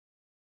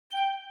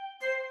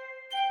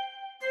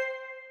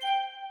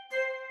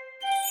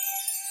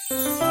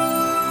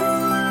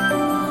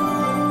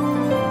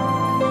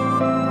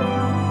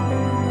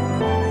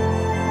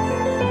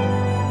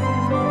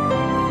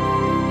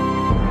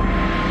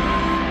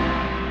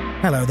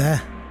Hello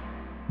there.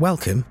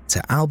 Welcome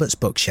to Albert's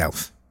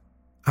Bookshelf.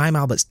 I'm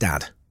Albert's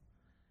dad.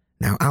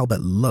 Now,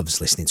 Albert loves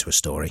listening to a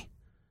story.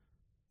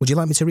 Would you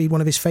like me to read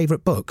one of his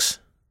favourite books?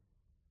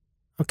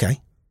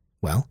 Okay,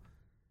 well,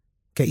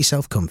 get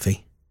yourself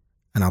comfy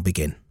and I'll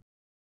begin.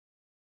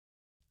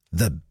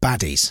 The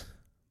Baddies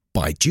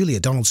by Julia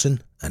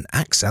Donaldson and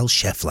Axel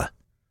Scheffler.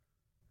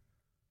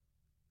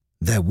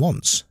 There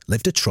once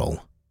lived a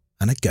troll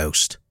and a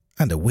ghost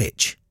and a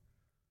witch.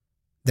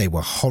 They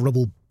were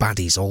horrible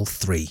baddies, all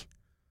three.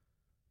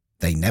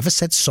 They never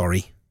said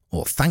sorry,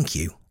 or thank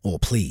you, or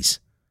please,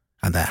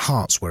 and their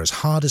hearts were as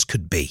hard as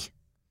could be.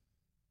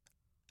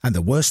 And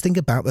the worst thing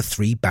about the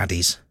three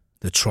baddies,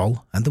 the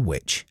troll and the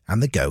witch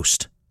and the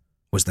ghost,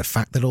 was the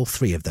fact that all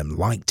three of them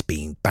liked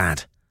being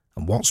bad,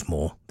 and what's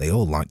more, they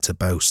all liked to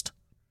boast.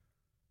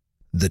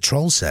 The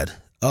troll said,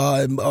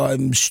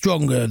 I'm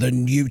stronger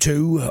than you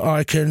two.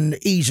 I can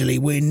easily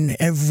win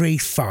every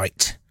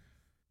fight.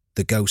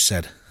 The ghost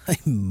said,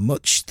 I'm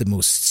much the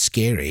most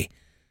scary.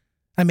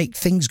 I make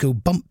things go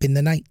bump in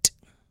the night.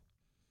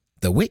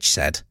 The witch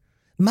said,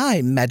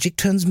 my magic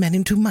turns men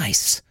into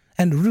mice,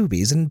 and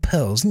rubies and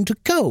pearls into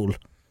coal.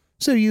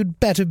 So you'd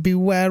better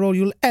beware or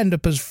you'll end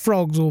up as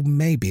frogs or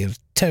maybe as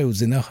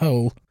toads in a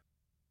hole.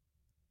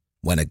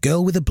 When a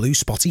girl with a blue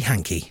spotty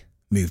hanky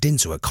moved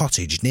into a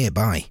cottage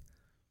nearby,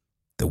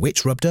 the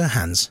witch rubbed her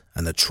hands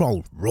and the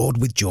troll roared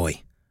with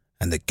joy,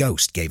 and the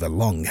ghost gave a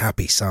long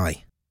happy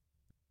sigh.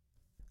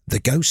 The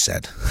ghost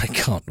said, I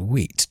can't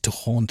wait to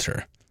haunt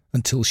her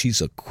until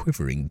she's a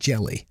quivering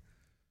jelly.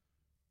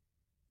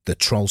 The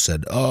troll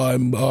said,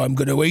 I'm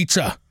going to eat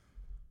her,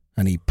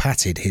 and he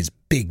patted his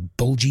big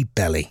bulgy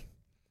belly.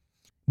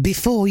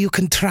 Before you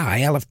can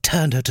try, I'll have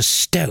turned her to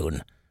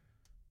stone,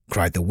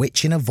 cried the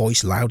witch in a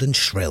voice loud and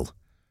shrill.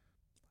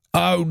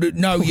 Oh,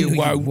 no, you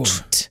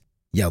won't,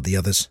 yelled the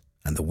others,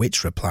 and the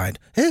witch replied,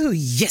 oh,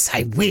 yes,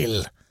 I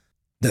will.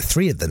 The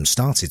three of them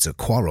started to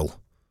quarrel,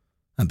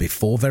 and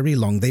before very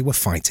long they were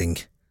fighting.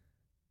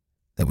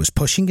 There was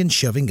pushing and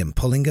shoving and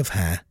pulling of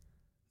hair.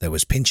 There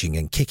was pinching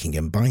and kicking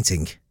and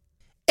biting.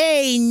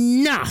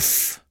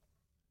 Enough!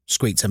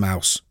 Squeaked a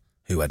mouse,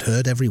 who had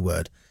heard every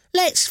word.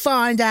 Let's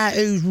find out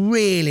who's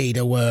really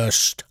the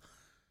worst.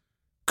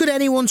 Could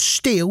anyone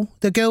steal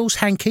the girl's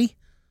hanky?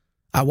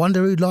 I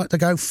wonder who'd like to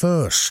go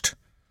first.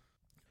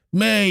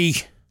 Me,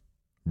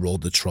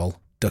 roared the troll,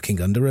 ducking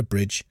under a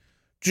bridge.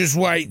 Just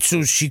wait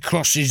till she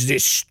crosses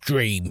this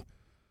stream.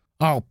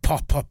 I'll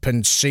pop up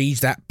and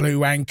seize that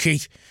blue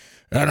hanky,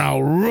 and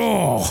I'll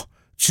roar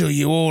till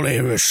you all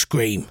hear her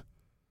scream.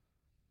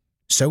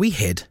 So he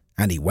hid,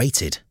 and he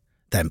waited,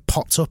 then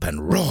popped up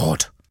and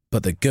roared.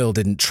 But the girl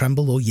didn't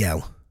tremble or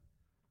yell.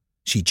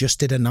 She just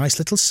did a nice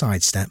little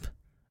sidestep,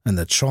 and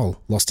the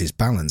troll lost his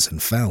balance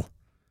and fell.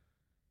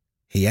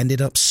 He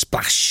ended up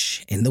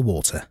splash in the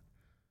water,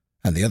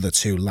 and the other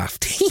two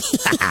laughed.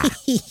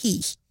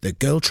 The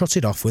girl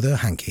trotted off with her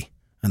hanky,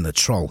 and the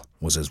troll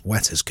was as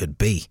wet as could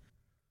be.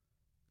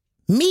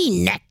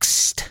 Me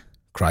next,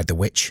 cried the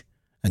witch,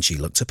 and she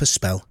looked up a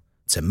spell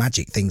to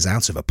magic things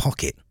out of a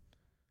pocket.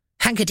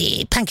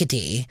 Hankety,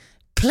 pankety,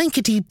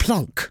 plinkety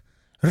plonk,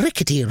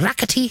 rickety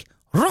rackety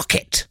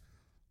rocket.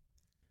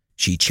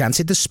 She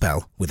chanted the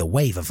spell with a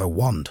wave of her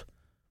wand,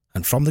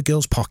 and from the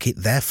girl's pocket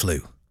there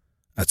flew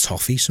a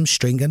toffee, some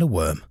string and a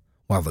worm,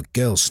 while the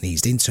girl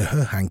sneezed into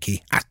her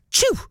hanky.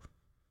 Achoo!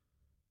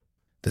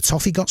 The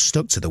toffee got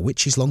stuck to the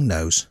witch's long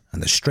nose,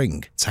 and the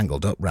string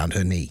tangled up round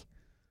her knee.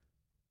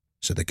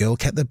 So the girl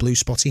kept the blue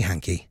spotty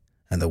hanky,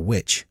 and the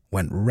witch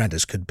went red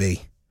as could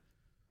be.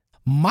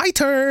 My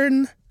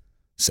turn,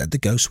 said the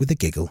ghost with a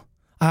giggle.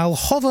 I'll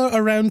hover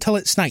around till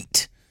it's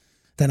night.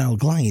 Then I'll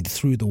glide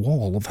through the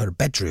wall of her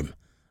bedroom,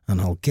 and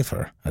I'll give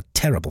her a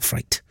terrible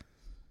fright.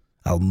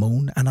 I'll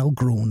moan and I'll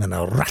groan and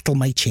I'll rattle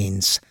my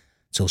chains,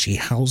 till she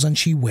howls and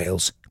she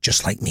wails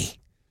just like me.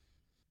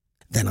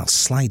 Then I'll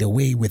slide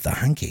away with the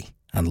hanky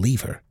and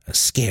leave her as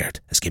scared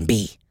as can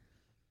be.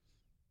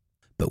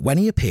 But when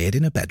he appeared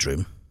in her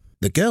bedroom,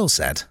 the girl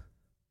said,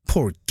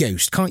 Poor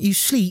ghost, can't you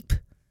sleep?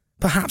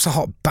 Perhaps a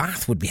hot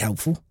bath would be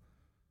helpful.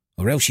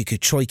 Or else you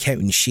could try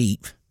counting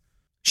sheep.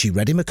 She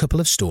read him a couple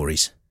of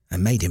stories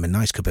and made him a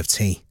nice cup of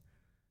tea.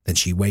 Then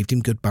she waved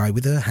him goodbye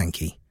with her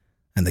hanky,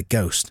 and the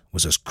ghost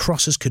was as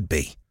cross as could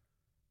be.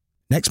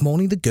 Next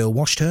morning the girl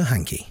washed her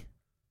hanky.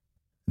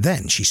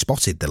 Then she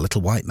spotted the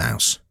little white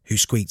mouse, who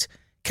squeaked,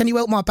 Can you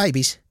help my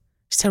babies?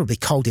 It's terribly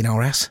cold in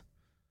our house.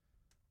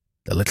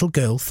 The little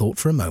girl thought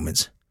for a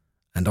moment,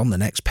 and on the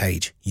next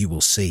page you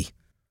will see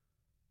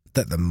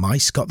that the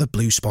mice got the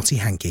blue spotty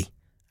hanky,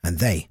 and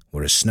they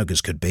were as snug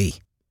as could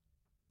be.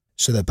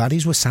 So the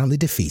baddies were soundly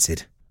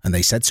defeated, and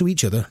they said to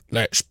each other,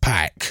 Let's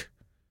pack.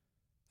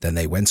 Then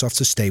they went off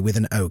to stay with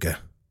an ogre,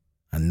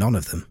 and none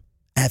of them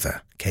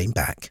ever came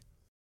back.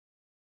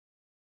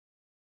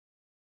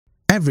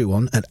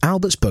 Everyone at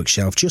Albert's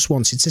Bookshelf just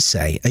wanted to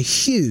say a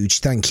huge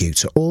thank you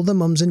to all the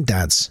mums and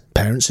dads,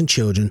 parents and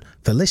children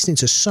for listening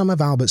to some of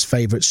Albert's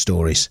favourite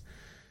stories.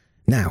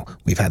 Now,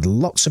 we've had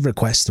lots of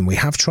requests and we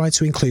have tried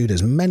to include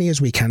as many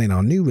as we can in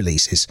our new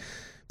releases,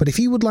 but if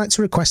you would like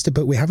to request a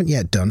book we haven't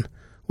yet done,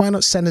 why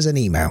not send us an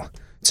email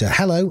to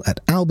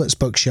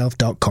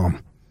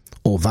hello@albertsbookshelf.com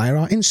or via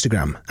our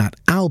Instagram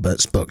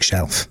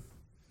 @albertsbookshelf.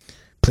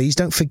 Please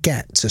don't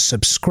forget to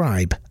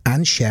subscribe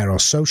and share our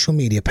social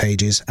media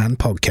pages and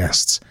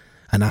podcasts,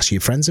 and ask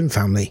your friends and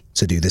family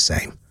to do the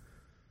same.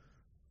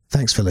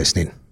 Thanks for listening.